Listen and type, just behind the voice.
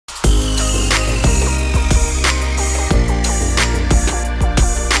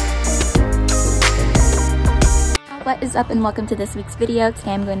What is up and welcome to this week's video.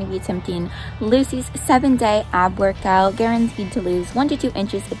 Today I'm going to be attempting Lucy's 7-day ab workout, guaranteed to lose 1 to 2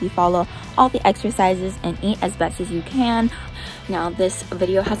 inches if you follow all the exercises and eat as best as you can. Now this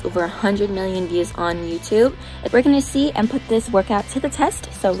video has over 100 million views on YouTube. We're going to see and put this workout to the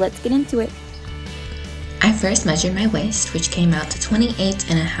test, so let's get into it. I first measured my waist, which came out to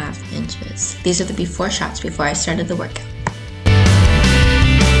 28.5 inches. These are the before shots before I started the workout.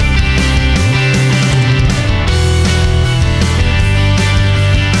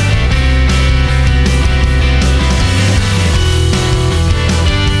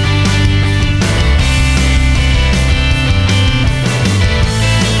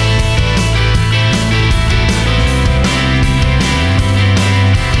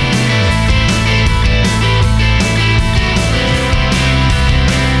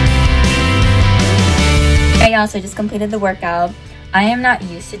 So I just completed the workout. I am not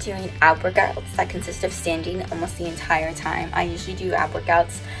used to doing ab workouts that consist of standing almost the entire time. I usually do ab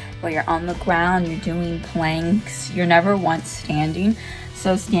workouts where you're on the ground, you're doing planks, you're never once standing.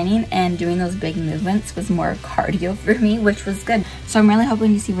 So standing and doing those big movements was more cardio for me, which was good. So I'm really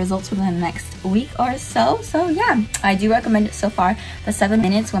hoping to see results within the next week or so. So yeah, I do recommend it so far. The 7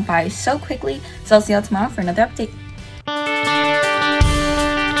 minutes went by so quickly. So I'll see y'all tomorrow for another update.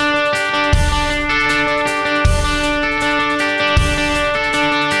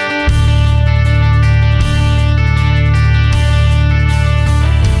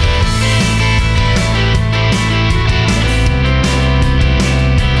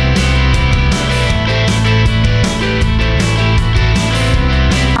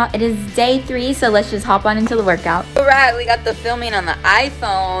 It is day 3, so let's just hop on into the workout. Alright, we got the filming on the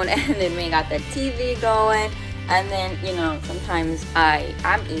iPhone, and then we got the TV going, and then, you know, sometimes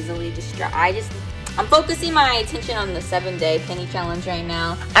I'm easily distracted. I'm focusing my attention on the 7-day penny challenge right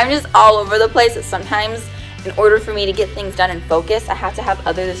now. I'm just all over the place. Sometimes, in order for me to get things done and focus, I have to have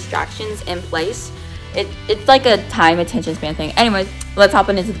other distractions in place. It's like a time attention span thing. Anyways, let's hop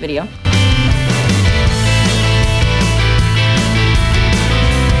on into the video.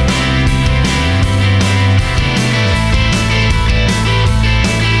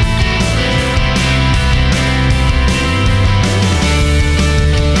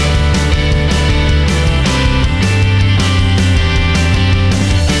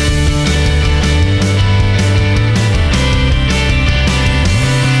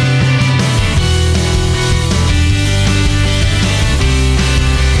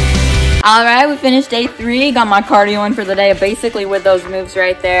 Alright, we finished day 3, got my cardio in for the day, basically with those moves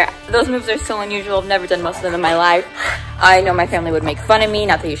right there. Those moves are so unusual, I've never done most of them in my life. I know my family would make fun of me,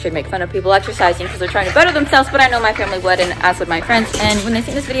 not that you should make fun of people exercising because they're trying to better themselves, but I know my family would, and as would my friends, and when they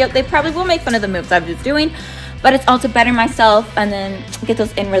see this video, they probably will make fun of the moves I'm just doing, but it's all to better myself and then get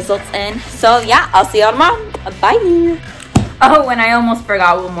those end results in. So yeah, I'll see y'all tomorrow. Bye! Oh, and I almost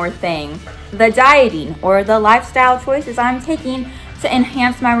forgot one more thing. The dieting, or the lifestyle choices I'm taking to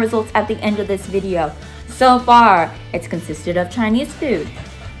enhance my results at the end of this video. So far, it's consisted of Chinese food.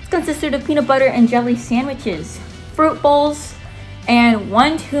 It's consisted of peanut butter and jelly sandwiches, fruit bowls, and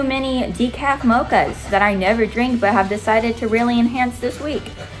 1 too many decaf mochas that I never drink but have decided to really enhance this week.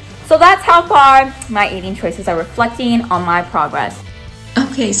 So that's how far my eating choices are reflecting on my progress.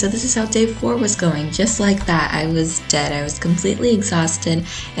 Okay, so this is how day 4 was going. Just like that, I was dead. I was completely exhausted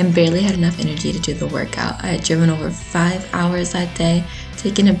and barely had enough energy to do the workout. I had driven over 5 hours that day,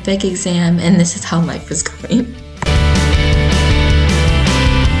 taken a big exam, and this is how life was going.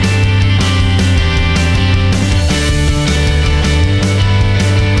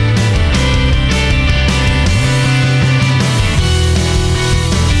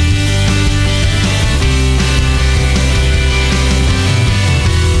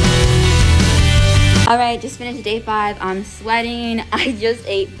 Alright, just finished day 5. I'm sweating. I just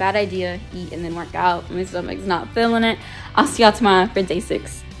ate. Bad idea. Eat and then work out. My stomach's not feeling it. I'll see y'all tomorrow for day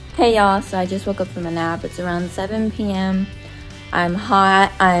 6. Hey y'all, so I just woke up from a nap. It's around 7 p.m. I'm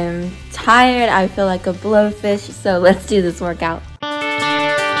hot. I'm tired. I feel like a blowfish. So let's do this workout.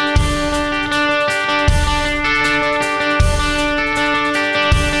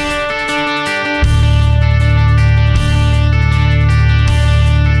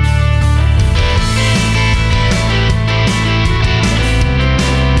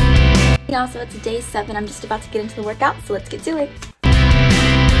 So it's day 7. I'm just about to get into the workout, so let's get to it.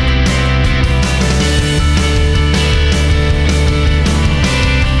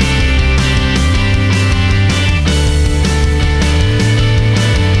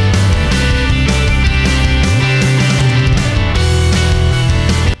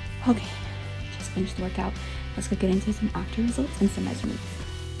 Okay, just finished the workout. Let's go get into some after results and some measurements.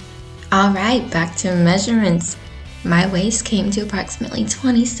 Alright, back to measurements. My waist came to approximately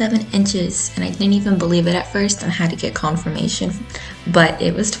 27 inches, and I didn't even believe it at first and had to get confirmation, but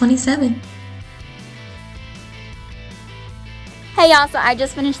it was 27. Hey y'all, so I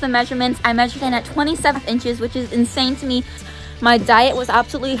just finished the measurements. I measured in at 27 inches, which is insane to me. My diet was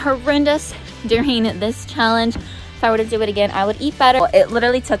absolutely horrendous during this challenge. If I were to do it again, I would eat better. It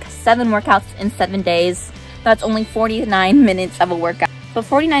literally took 7 workouts in 7 days. That's only 49 minutes of a workout. But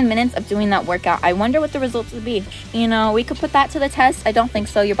 49 minutes of doing that workout, I wonder what the results would be. You know, we could put that to the test. I don't think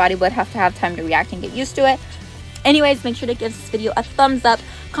so. Your body would have to have time to react and get used to it. Anyways, make sure to give this video a thumbs up.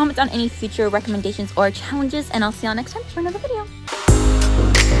 Comment on any future recommendations or challenges, and I'll see y'all next time for another video.